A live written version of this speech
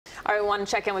All right, we want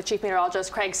to check in with Chief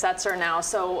Meteorologist Craig Setzer now.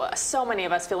 So many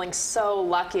of us feeling so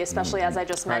lucky, especially as I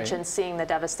just mentioned, seeing the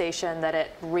devastation that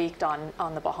it wreaked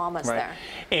on the Bahamas there.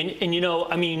 And you know,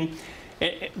 I mean,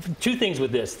 two things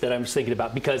with this that I'm just thinking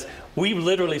about, because we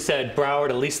literally said, Broward,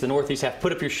 at least the Northeast half,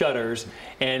 put up your shutters,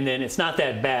 and then it's not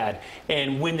that bad.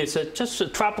 And when it's just a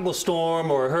tropical storm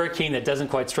or a hurricane that doesn't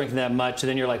quite strengthen that much,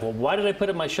 then you're like, well, why did I put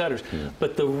up my shutters?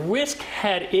 But the risk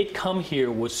had it come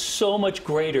here was so much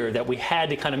greater that we had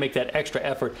to kind of make that extra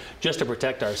effort just to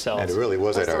protect ourselves. And it really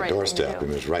was at our doorstep. It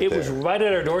was right there. It was right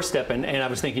at our doorstep, and I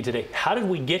was thinking today, how did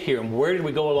we get here and where did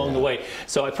we go along the way?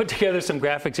 So I put together some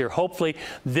graphics here. Hopefully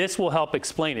this will help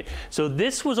explain it. So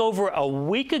this was over a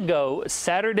week ago,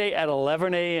 Saturday at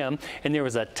 11 a.m., and there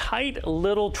was a tight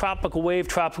little tropical wave,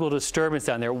 tropical disturbance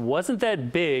down there. It wasn't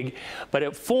that big, but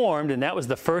it formed, and that was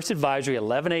the first advisory,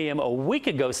 11 a.m. a week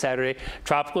ago Saturday.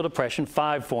 Tropical Depression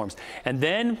 5 forms. And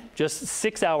then just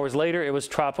 6 hours later, it was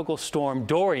Tropical Storm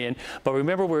Dorian. But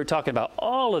remember, we were talking about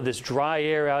all of this dry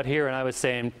air out here, and I was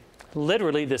saying,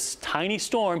 literally, this tiny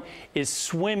storm is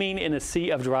swimming in a sea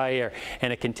of dry air,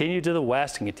 and it continued to the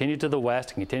west and continued to the west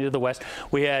and continued to the west.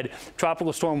 We had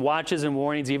tropical storm watches and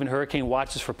warnings, even hurricane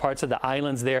watches for parts of the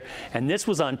islands there, and this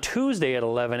was on Tuesday at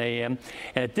 11 a.m.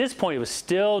 And at this point, it was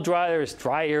still dry. There was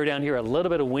dry air down here, a little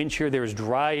bit of wind shear. There was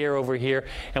dry air over here,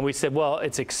 and we said, well,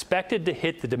 it's expected to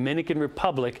hit the Dominican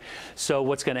Republic, so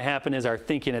what's going to happen is our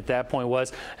thinking at that point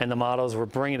was, and the models were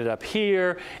bringing it up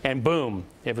here, and boom,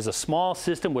 it was a small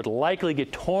system, would likely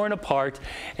get torn apart,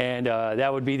 and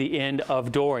that would be the end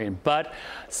of Dorian. But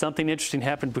something interesting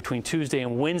happened between Tuesday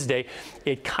and Wednesday.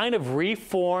 It kind of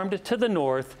reformed to the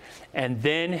north and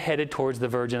then headed towards the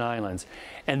Virgin Islands.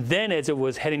 And then as it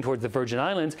was heading towards the Virgin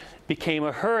Islands, became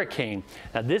a hurricane.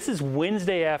 Now this is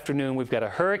Wednesday afternoon. We've got a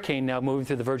hurricane now moving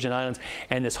through the Virgin Islands,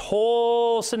 and this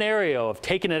whole scenario of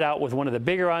taking it out with one of the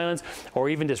bigger islands or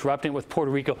even disrupting it with Puerto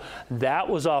Rico, that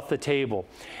was off the table.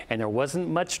 And there wasn't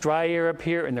much dry air up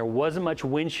here, and there wasn't much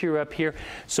wind shear up here.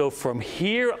 So from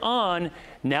here on,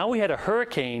 now we had a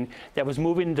hurricane that was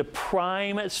moving into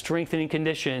prime strengthening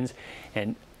conditions,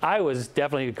 and I was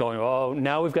definitely going, oh,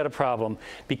 now we've got a problem,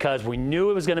 because we knew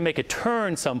it was going to make a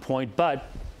turn some point, but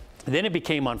then it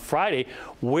became on Friday,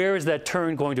 where is that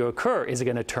turn going to occur? Is it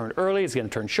going to turn early? Is it going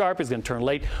to turn sharp? Is it going to turn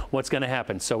late? What's going to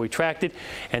happen? So we tracked it,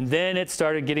 and then it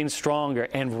started getting stronger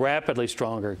and rapidly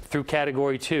stronger through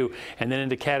Category 2 and then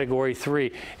into Category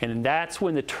 3. And that's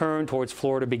when the turn towards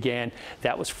Florida began.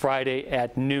 That was Friday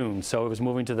at noon. So it was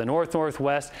moving to the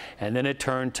north-northwest, and then it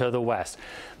turned to the west.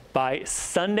 By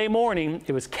Sunday morning,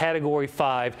 it was Category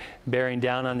 5, bearing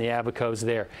down on the Abacos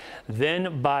there.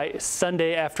 Then by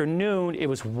Sunday afternoon, it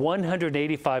was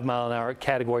 185 mile an hour.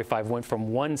 Category 5 went from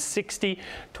 160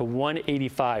 to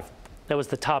 185. That was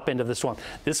the top end of the storm.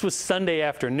 This was Sunday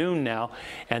afternoon now,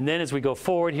 and then as we go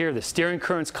forward here, the steering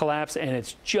currents collapse, and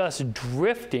it's just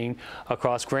drifting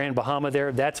across Grand Bahama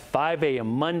there. That's 5 a.m.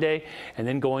 Monday, and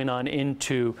then going on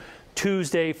into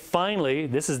Tuesday. Finally,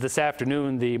 this is this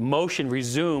afternoon, the motion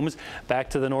resumes back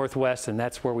to the northwest, and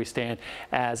that's where we stand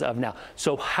as of now.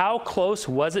 So how close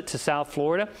was it to South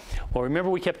Florida? Well,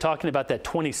 remember we kept talking about that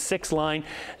 26 line.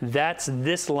 That's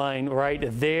this line right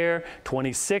there,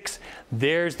 26.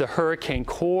 There's the hurricane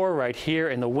core right here,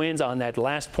 and the winds on that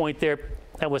last point there.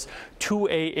 That was 2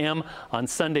 a.m. on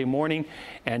Sunday morning,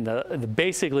 and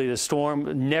basically the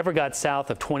storm never got south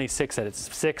of 26 at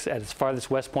its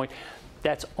farthest west point.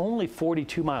 That's only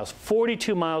 42 miles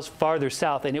farther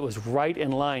south, and it was right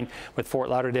in line with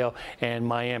Fort Lauderdale and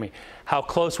Miami. How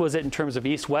close was it in terms of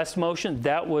east-west motion?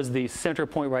 That was the center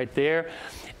point right there,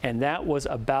 and that was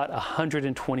about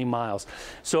 120 miles.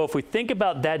 So if we think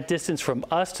about that distance from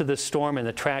us to the storm and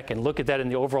the track and look at that in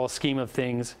the overall scheme of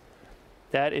things,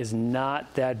 that is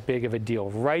not that big of a deal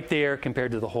right there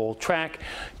compared to the whole track.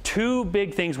 Two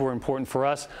big things were important for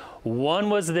us. One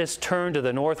was this turn to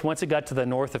the north. Once it got to the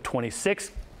north of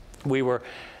 26, we were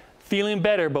feeling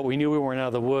better, but we knew we weren't out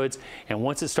of the woods. And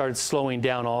once it started slowing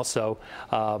down also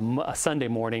Sunday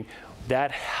morning,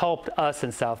 that helped us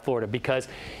in South Florida, because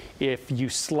if you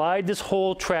slide this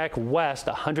whole track west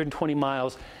 120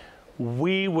 miles,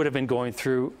 we would have been going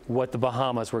through what the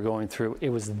Bahamas were going through. It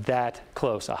was that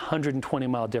close, a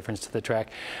 120-mile difference to the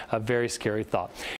track. A very scary thought.